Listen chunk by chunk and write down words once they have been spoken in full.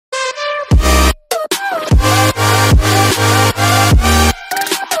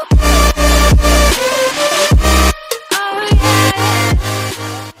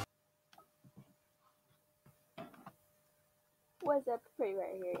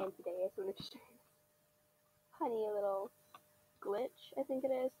and today I just want to show you this funny little glitch, I think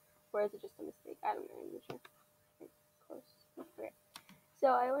it is, or is it just a mistake? I don't know, I'm not sure. Okay, close. Okay. So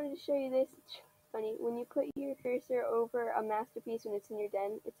I wanted to show you this. It's funny. When you put your cursor over a masterpiece when it's in your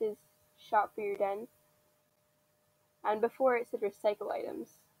den, it says shop for your den. And before it said recycle items,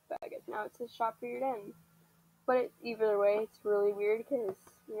 but I guess now it says shop for your den. But either way, it's really weird because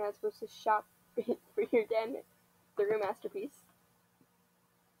you're not supposed to shop for your den through a masterpiece.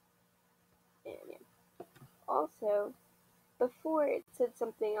 And yeah. Also, before it said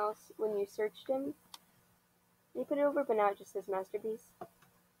something else when you searched him. You put it over, but now it just says masterpiece.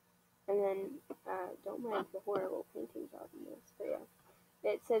 And then, don't mind the horrible painting job in this, but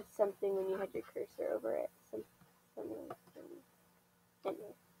yeah. It said something when you had your cursor over it.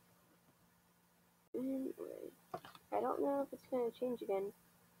 Anyway, I don't know if it's going to change again.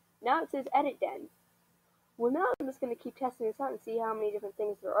 Now it says edit den. Well, now I'm just going to keep testing this out and see how many different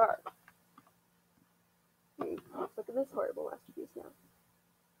things there are. Let's look at this horrible masterpiece now.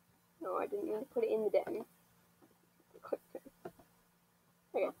 No, I didn't mean to put it in the den.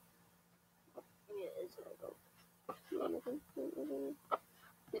 Okay.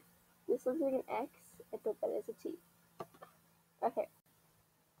 This looks like an X. I thought that is a T. Okay.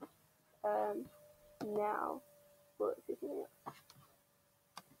 Now, well, let's see something else.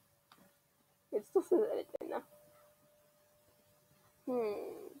 It still says edit now.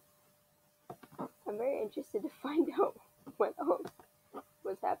 I'm very interested to find out what else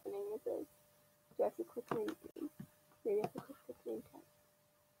was happening with this. Do I have to click my name? Maybe I have to click the name tag.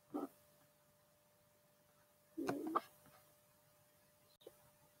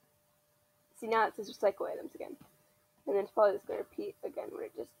 See, now it says recycle items again. And then it's probably just going to repeat again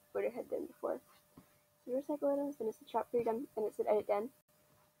what it had done before. So recycle items, then it said shop for your den, and it said edit den.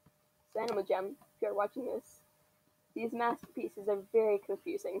 So Animal Gem, if you're watching this, these masterpieces are very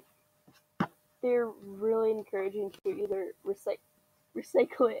confusing. They're really encouraging to either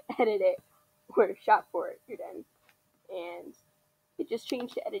recycle it, edit it, or shop for it, your den. And it just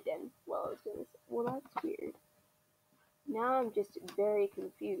changed to edit den while I was doing this. Well, that's weird. Now I'm just very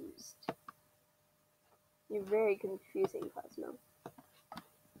confused. You're very confusing, Cosmo.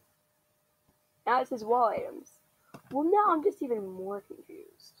 Now it says wall items. Well, now I'm just even more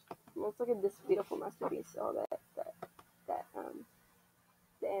confused. Let's look at this beautiful masterpiece. All the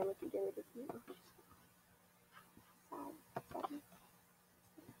animal can do it.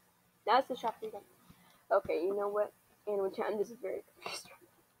 Now it's the shop for your den. Okay, you know what? Animal Jam, I'm just very confused.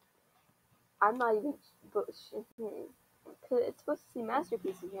 I'm not even bullshit. Because it's supposed to say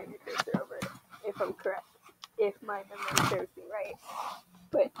masterpiece and you have your cursor over it, if I'm correct. If my memory serves me right.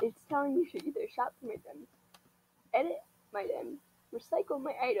 But it's telling you should either shop for my den, edit my den, recycle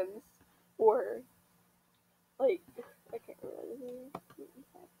my items, or, like, I can't remember.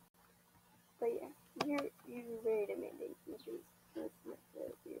 But yeah, you're very demanding, mysteries.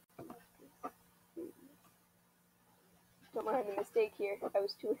 Don't mind the mistake here. I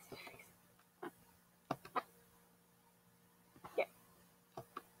was too lazy to fix it. Yeah.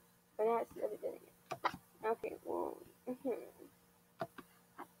 But now it's edit den again. Okay, well.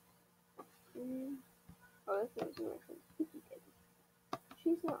 Oh, this one's more from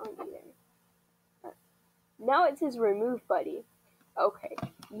She's not on either. Now it says remove buddy. Okay,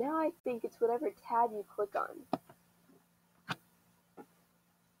 now I think it's whatever tab you click on.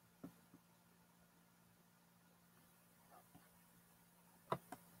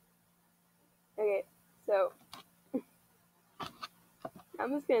 Okay, so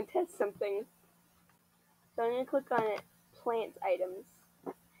I'm just gonna test something. So I'm gonna click on it, plant items.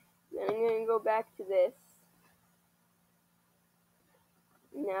 Then I'm gonna go back to this.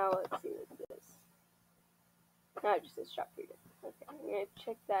 Now let's see what's this. Now it just says shop for your den. Okay, I'm gonna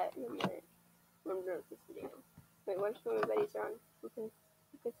check that in a minute when I'm done with this video. Wait, which one of my buddies are on? Who can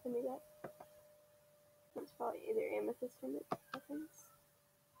send me that? It's probably either Amethyst or Essence.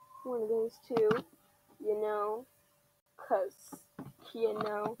 One of those two, you know, cause you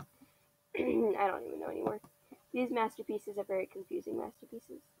know, I don't even know anymore. These masterpieces are very confusing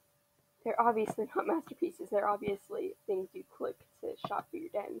masterpieces. They're obviously not masterpieces. They're obviously things you click to shop for your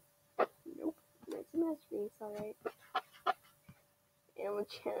den. Nope, that's a masterpiece, alright. Animal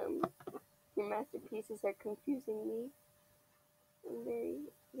Jam, your masterpieces are confusing me. I'm very,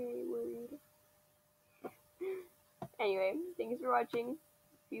 very worried. Anyway, thanks for watching.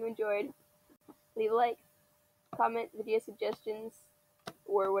 If you enjoyed, leave a like, comment video suggestions,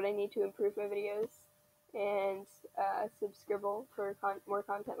 or what I need to improve my videos, and subscribe for more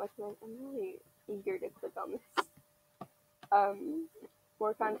content like mine. I'm really eager to click on this.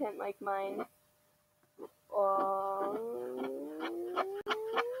 More content like mine.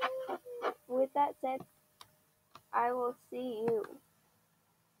 with that said, I will see you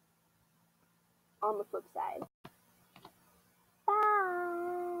on the flip side.